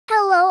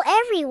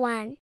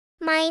everyone.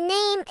 My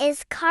name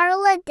is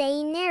Carla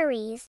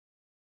Daenerys.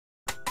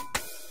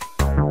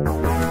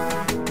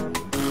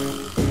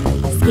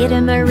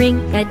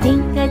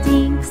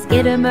 Skidamarinka-dinka-dink,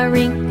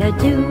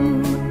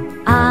 skidamarinka-doo,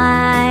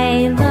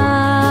 I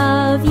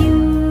love you.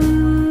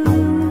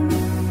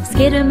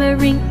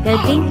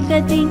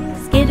 Skidamarinka-dinka-dink,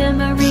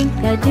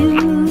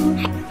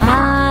 skidamarinka-doo,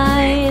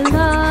 I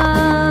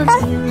love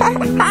you.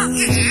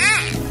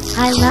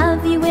 I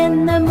love you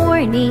in the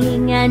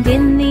morning and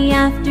in the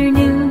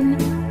afternoon.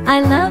 I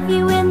love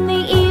you in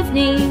the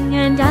evening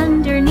and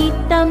underneath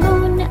the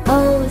moon.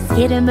 Oh,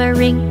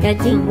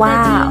 skidamarinka-dink-a-dink,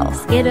 Wow.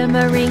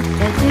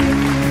 skidamarinka-doo,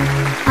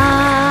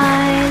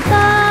 I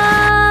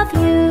love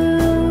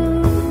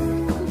you.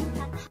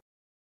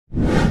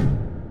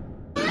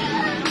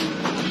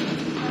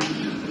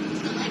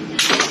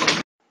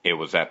 It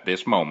was at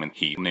this moment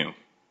he knew.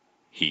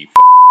 He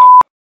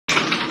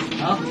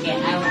Okay,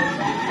 I will.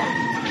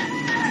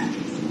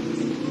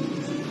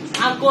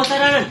 Ako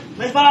saranan,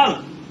 may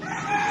bang.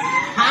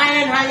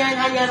 Hanyar.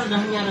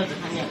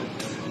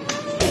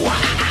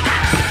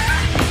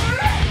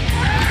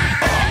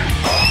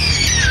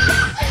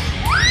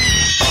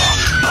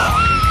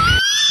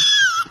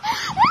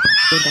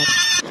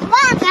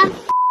 Welcome.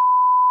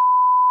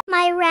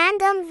 My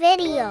random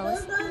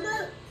videos.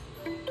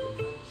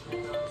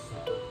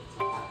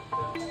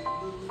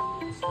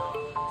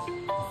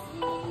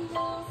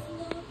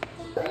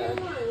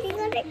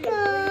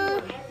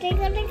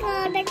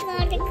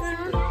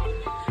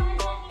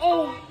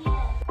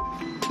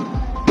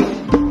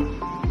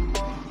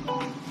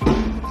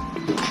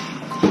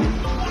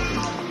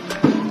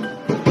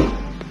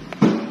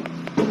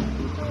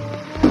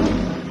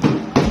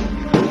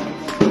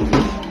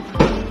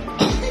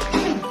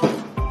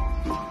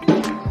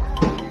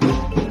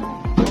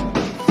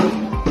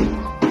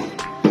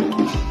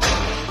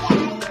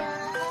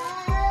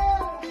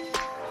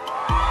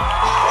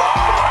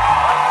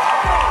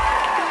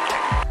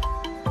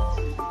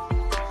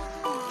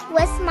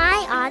 With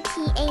my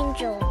Auntie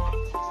Angel.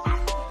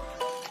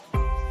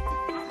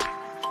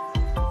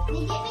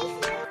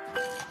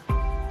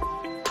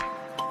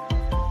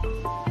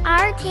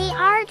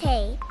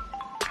 Arte.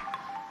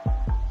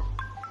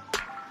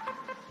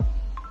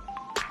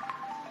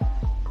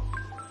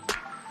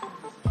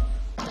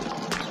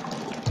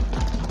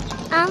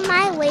 On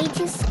my way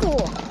to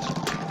school.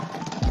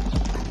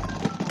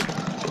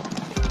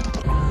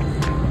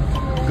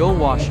 Go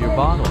wash your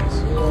bottles.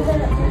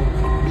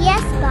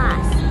 Yes,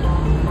 boss.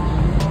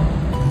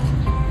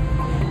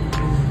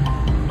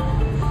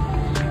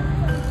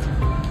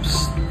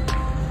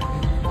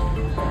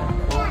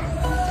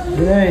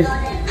 Nice.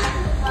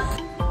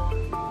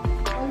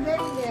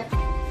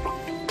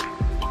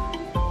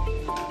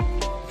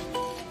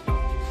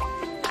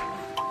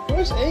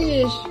 Where's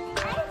Aish?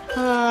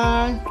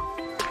 Hi.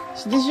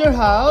 Is this your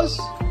house?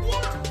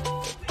 Yeah.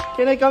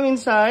 Can I come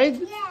inside?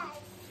 Yeah.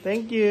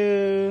 Thank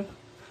you.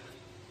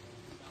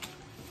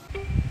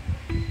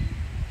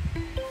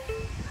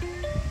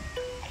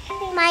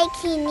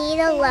 Mikey, need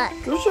a look.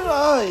 Close your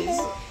eyes.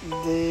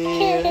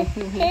 There.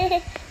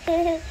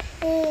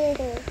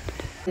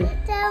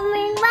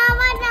 Coming,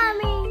 Mama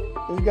coming.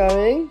 He's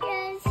coming?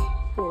 Yes.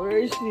 Where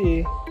is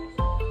he?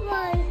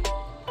 One.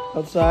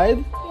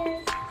 Outside?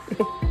 Yes.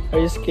 Are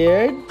you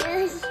scared?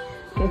 Yes.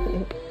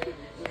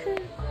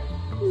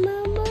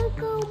 Mama,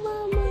 go.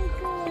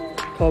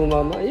 Call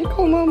Mama. You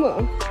call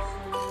Mama.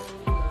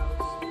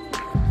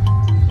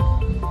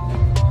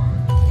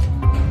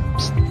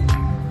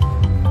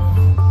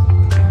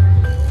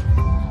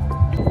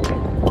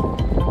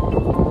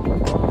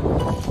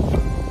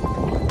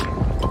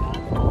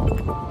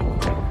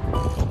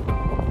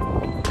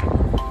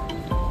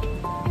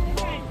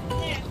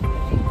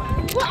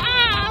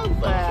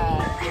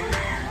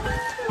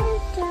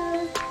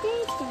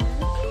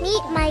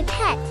 Meet my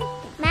pet,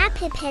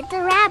 Pipit the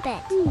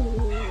rabbit.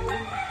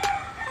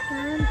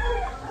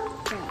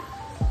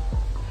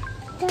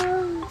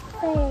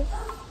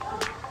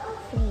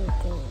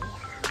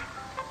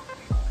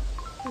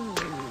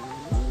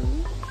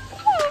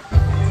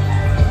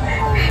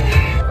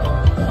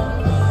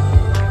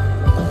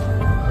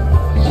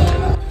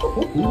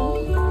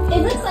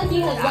 It looks like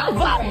you have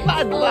lots of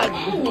friends. Bad.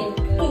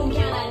 We can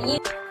count on you.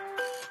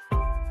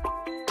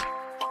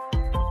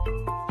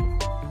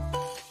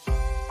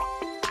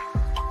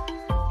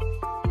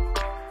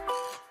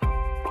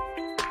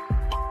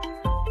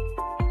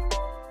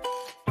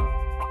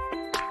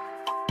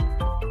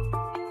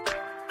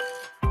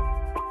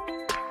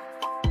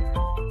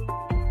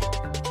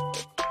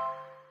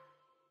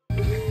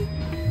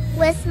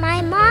 With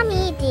my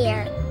mommy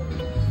dear.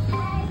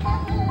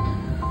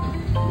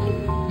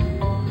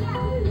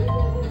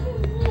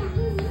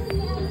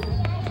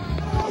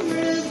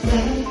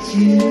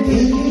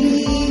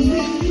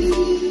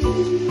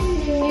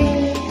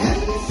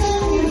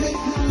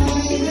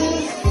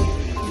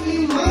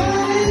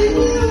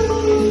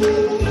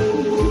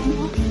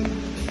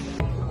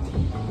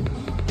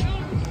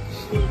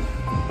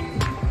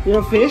 You're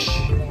a fish?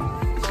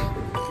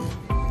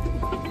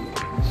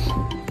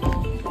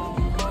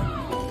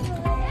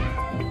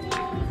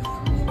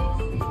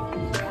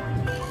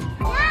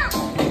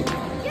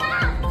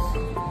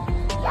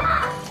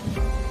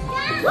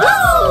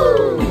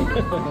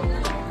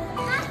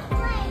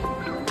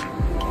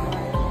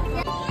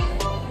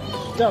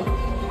 Jump.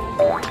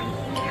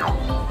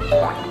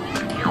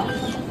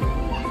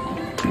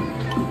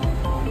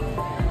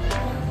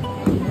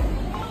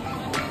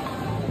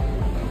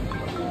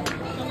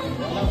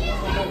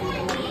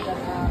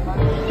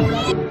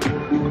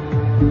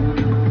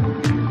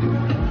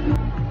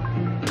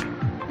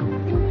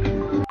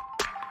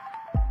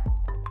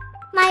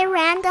 My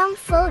random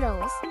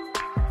photos.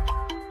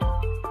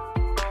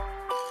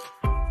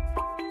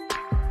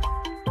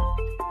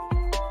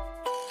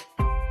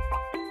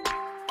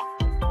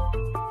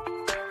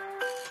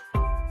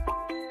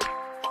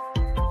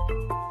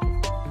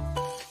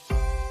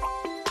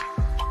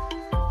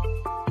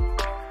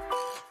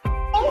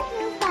 Thank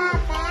you,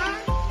 Papa.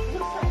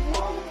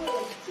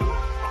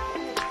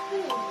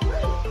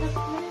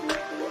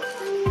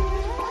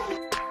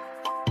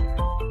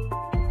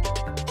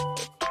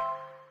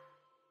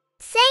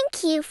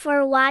 Thank you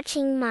for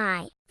watching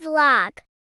my vlog.